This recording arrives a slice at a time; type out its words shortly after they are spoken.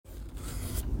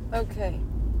Okay.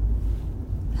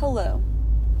 Hello.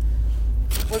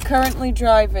 We're currently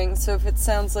driving, so if it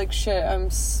sounds like shit, I'm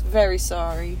very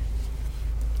sorry.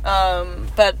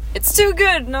 But it's too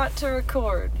good not to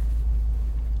record.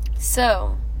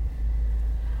 So,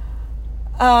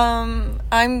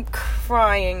 I'm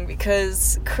crying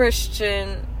because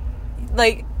Christian,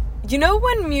 you know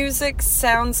when music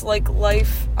sounds like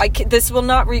life? This will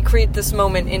not recreate this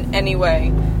moment in any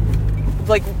way.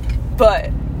 But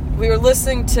we were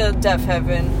listening to Deaf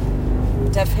Haven,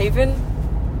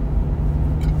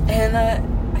 and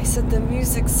I said the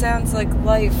music sounds like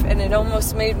life, and it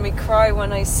almost made me cry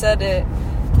when I said it.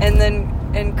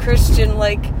 And Christian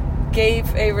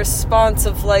gave a response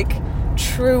of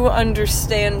true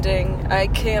understanding. I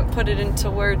can't put it into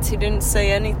words. He didn't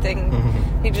say anything.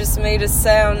 Mm-hmm. He just made a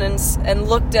sound and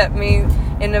looked at me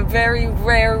in a very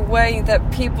rare way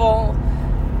that people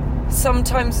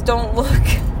sometimes don't look.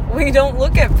 We don't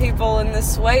look at people in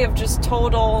this way of just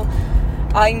total,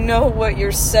 I know what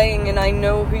you're saying and I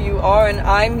know who you are and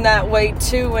I'm that way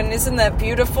too, and isn't that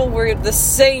beautiful? We're the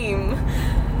same.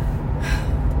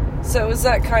 So it was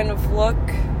that kind of look.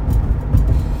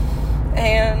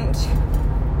 And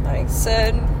I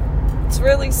said, it's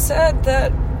really sad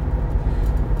that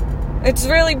it's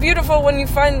really beautiful when you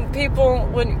find people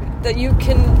that you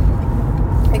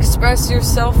can express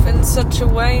yourself in such a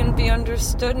way and be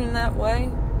understood in that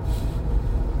way.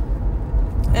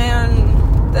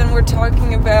 And then we're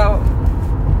talking about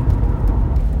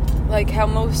how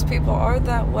most people are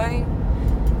that way,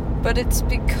 but it's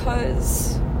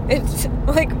because it's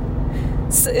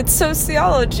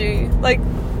sociology.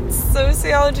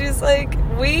 Sociology is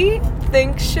we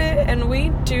think shit and we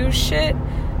do shit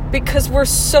because we're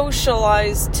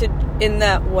socialized in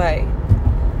that way.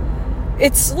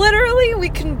 It's literally, we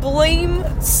can blame,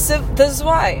 this is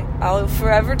why I'll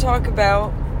forever talk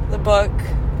about the book,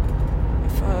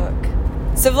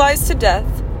 Civilized to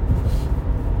Death,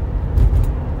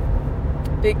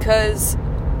 because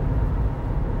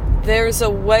there's a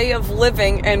way of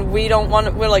living and we don't want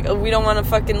to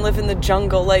fucking live in the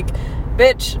jungle.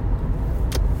 Bitch,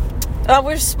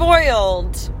 we're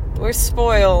spoiled.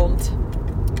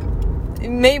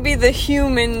 Maybe the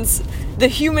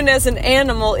human as an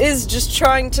animal is just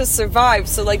trying to survive.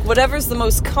 So whatever's the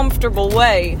most comfortable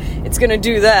way, it's going to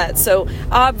do that. So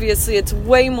obviously it's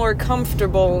way more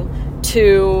comfortable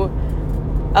to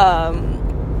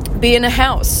be in a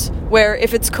house where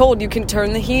if it's cold you can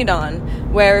turn the heat on,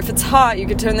 where if it's hot you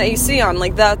can turn the AC on.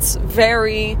 That's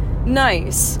very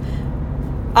nice.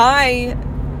 I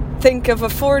think of a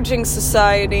foraging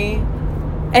society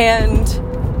and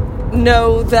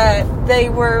know that they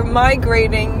were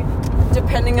migrating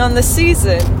depending on the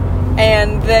season,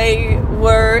 and they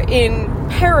were in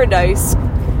paradise,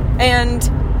 and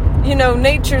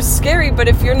nature's scary, but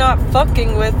if you're not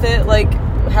fucking with it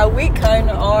how we kind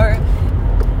of are,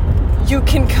 you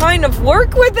can kind of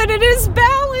work with it. It is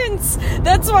balance.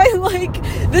 That's why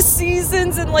the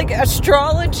seasons and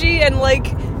astrology and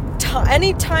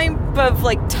any type of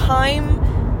time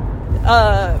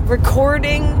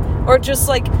recording, or just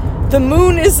the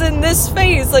moon is in this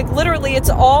phase, literally it's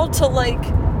all to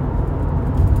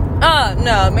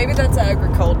no, maybe that's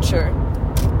agriculture.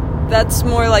 That's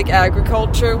more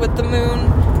agriculture with the moon.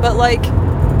 But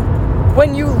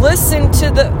when you listen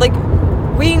to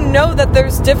we know that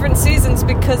there's different seasons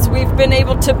because we've been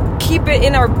able to keep it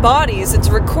in our bodies. It's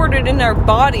recorded in our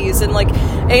bodies and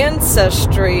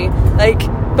ancestry.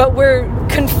 But we're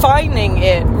confining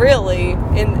it really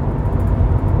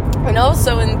and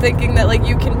also in thinking that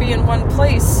you can be in one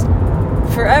place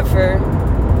forever,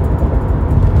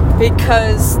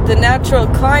 because the natural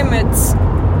climates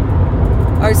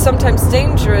are sometimes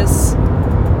dangerous.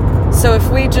 So if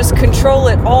we just control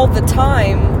it all the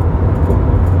time,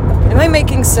 am I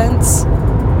making sense?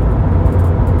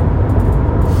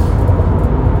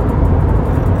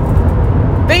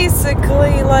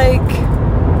 Basically,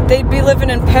 they'd be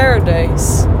living in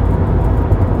paradise.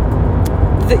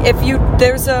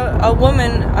 There's a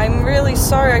woman, I'm really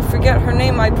sorry, I forget her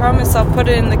name. I promise I'll put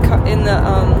it in the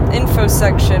info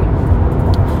section.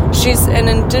 She's an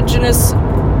indigenous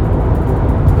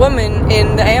woman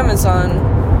in the Amazon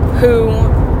who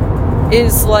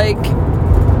is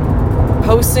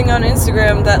posting on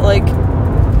Instagram that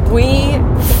we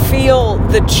feel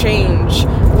the change.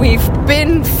 We've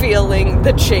been feeling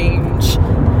the change.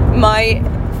 My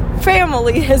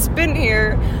family has been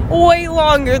here way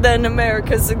longer than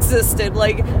America's existed.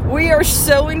 We are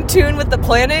so in tune with the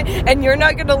planet, and you're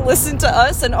not gonna listen to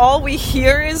us and all we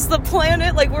hear is the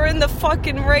planet. We're in the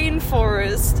fucking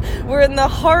rainforest. We're in the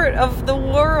heart of the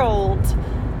world.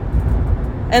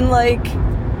 And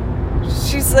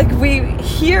she's like, we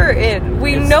hear it.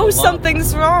 We know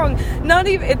something's wrong. Not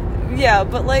even,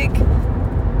 but like,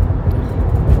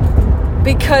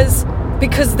 because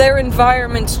their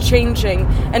environment's changing,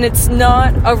 and it's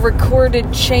not a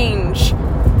recorded change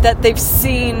that they've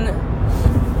seen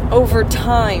over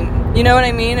time. You know what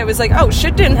I mean? It was like, oh,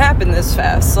 shit didn't happen this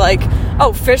fast. Like,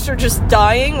 oh, fish are just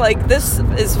dying. Like, this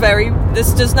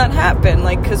does not happen.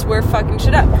 Like, because we're fucking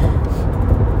shit up.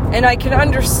 And I can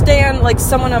understand, like,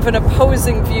 someone of an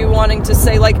opposing view wanting to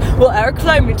say, like, well, our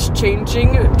climate's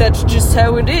changing. That's just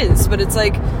how it is. But it's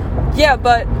like, yeah,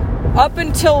 but up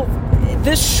until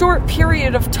this short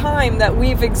period of time that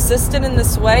we've existed in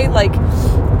this way, like,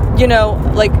 you know,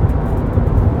 like,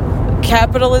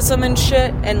 capitalism and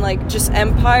shit, and like just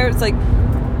empire, it's like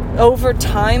over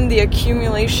time the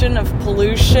accumulation of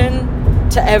pollution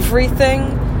to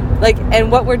everything, like,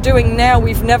 and what we're doing now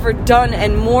we've never done,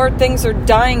 and more things are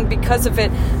dying because of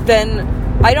it than,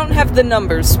 I don't have the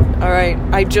numbers, alright,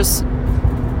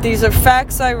 these are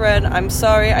facts I read, I'm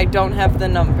sorry, I don't have the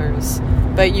numbers,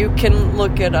 but you can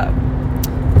look it up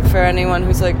for anyone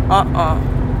who's like, but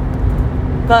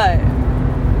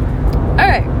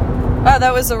alright. Oh,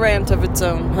 that was a rant of its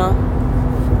own, huh?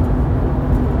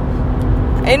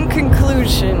 In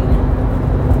conclusion,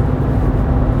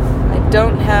 I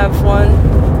don't have one.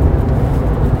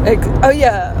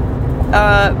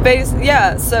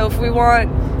 So if we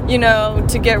want, you know,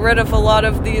 to get rid of a lot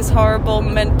of these horrible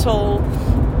mental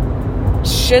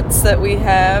shits that we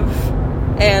have,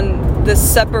 and the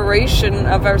separation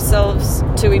of ourselves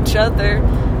to each other,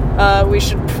 we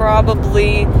should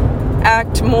probably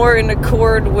act more in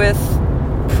accord with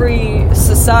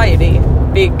pre-society,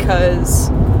 because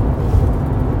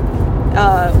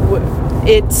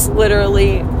it's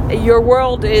literally, your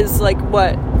world is like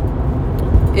what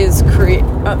is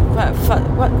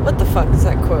what the fuck is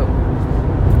that quote?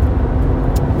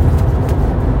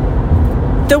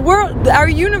 The world, our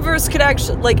universe could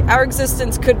actually, like, our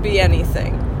existence could be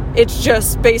anything. It's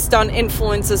just based on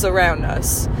influences around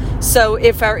us. So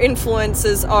if our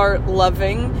influences are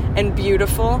loving and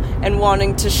beautiful and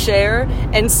wanting to share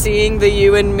and seeing the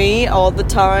you and me all the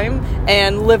time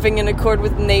and living in accord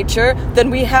with nature, then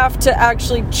we have to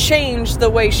actually change the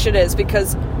way shit is,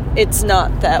 because it's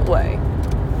not that way.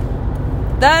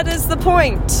 That is the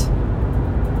point.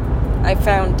 I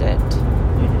found it.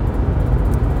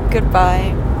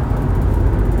 Goodbye.